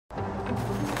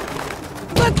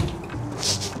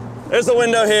There's the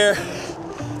window here.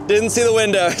 Didn't see the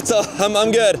window. It's all, I'm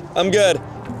good. I'm good.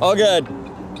 All good.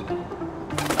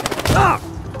 Ah!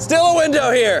 Still a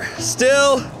window here.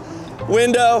 Still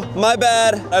window. My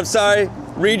bad. I'm sorry.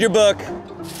 Read your book.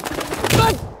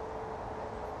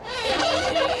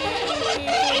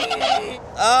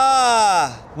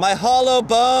 Ah, my hollow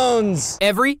bones.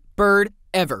 Every bird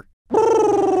ever.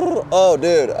 Oh,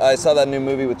 dude, I saw that new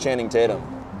movie with Channing Tatum.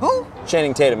 Who?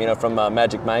 Channing Tatum, you know, from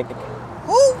Magic Mike.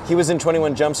 Who? He was in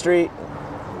 21 Jump Street.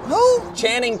 Who?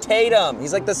 Channing Tatum.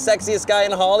 He's like the sexiest guy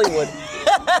in Hollywood.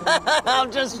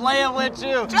 I'm just playing with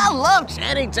you. I love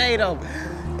Channing Tatum.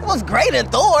 It was great in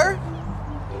Thor.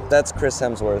 That's Chris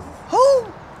Hemsworth. Who?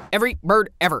 Every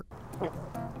bird ever. Oh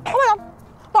my God,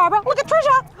 Barbara, look at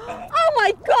Trisha. Oh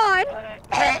my God.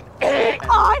 I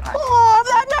love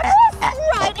that necklace.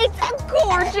 Right, it's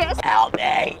gorgeous. Help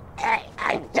me.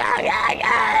 I'm dying.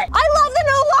 I love the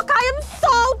new look. I am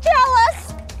so jealous.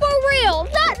 For real,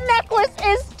 that necklace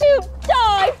is to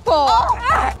die for.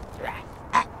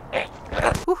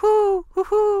 Woohoo,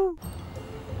 woohoo.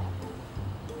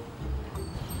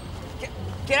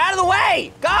 Get out of the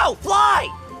way. Go, fly.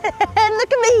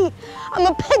 Look at me. I'm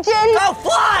a pigeon. Go,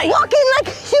 fly. Walking like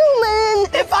a human.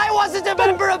 If I wasn't a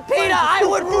member of PETA, I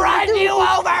would run you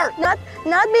over.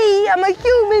 Not me. I'm a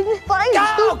human. Flying is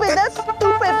stupid. That's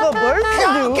stupid for birds to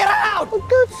do. Get out.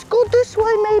 Let's go this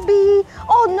way, maybe.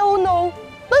 Oh, no.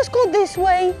 Let's go this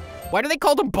way. Why do they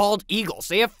call them bald eagles?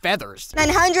 They have feathers.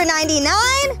 999,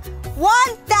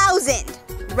 1,000.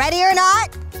 Ready or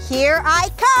not, here I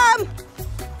come.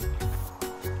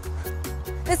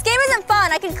 This game isn't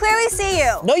fun. I can clearly see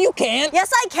you. No, you can't.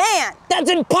 Yes, I can. That's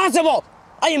impossible.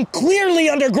 I am clearly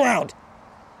underground.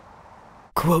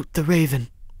 Quote the raven,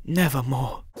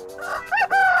 nevermore.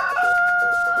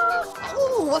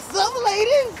 Ooh, what's up,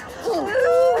 ladies? Oh,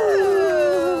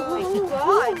 my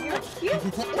God, you're cute.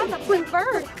 That's a pretty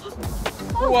bird.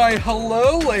 Why,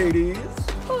 hello, ladies.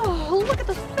 Oh, look at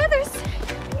the feathers.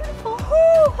 Beautiful.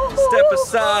 Step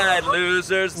aside,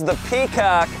 losers. The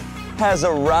peacock has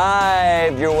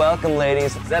arrived. You're welcome,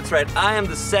 ladies. That's right, I am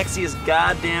the sexiest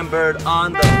goddamn bird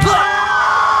on the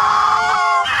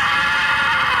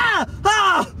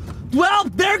Well,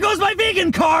 there goes my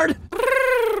vegan card.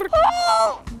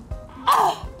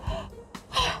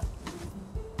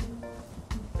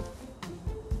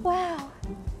 Wow,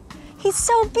 he's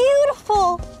so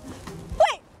beautiful.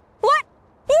 Wait, what?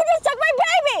 You just took my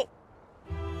baby.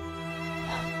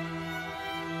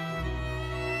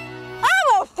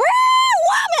 I'm a free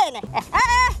woman.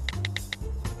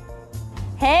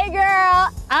 Hey girl,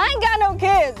 I ain't got no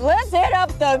kids. Let's hit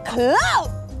up the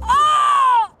club.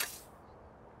 Oh!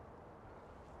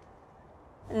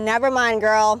 Never mind,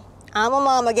 girl. I'm a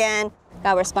mom again.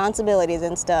 Got responsibilities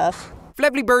and stuff.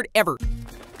 Flappy bird ever.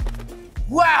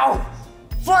 Wow!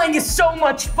 Flying is so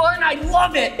much fun, I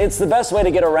love it! It's the best way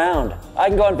to get around. I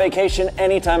can go on vacation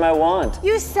anytime I want.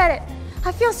 You said it.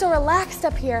 I feel so relaxed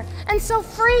up here and so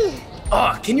free.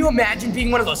 Can you imagine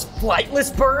being one of those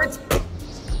flightless birds?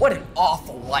 What an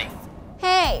awful life.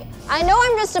 Hey, I know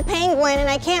I'm just a penguin and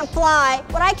I can't fly,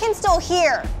 but I can still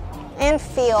hear and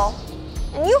feel.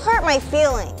 And you hurt my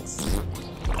feelings.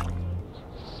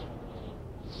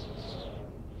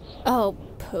 Oh,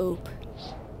 poop.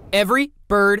 Every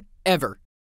bird ever.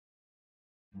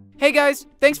 Hey guys,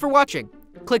 thanks for watching.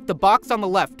 Click the box on the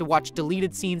left to watch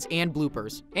deleted scenes and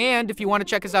bloopers. And if you want to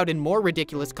check us out in more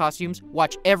ridiculous costumes,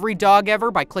 watch Every Dog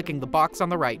Ever by clicking the box on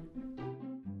the right.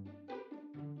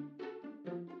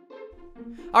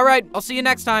 All right, I'll see you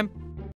next time.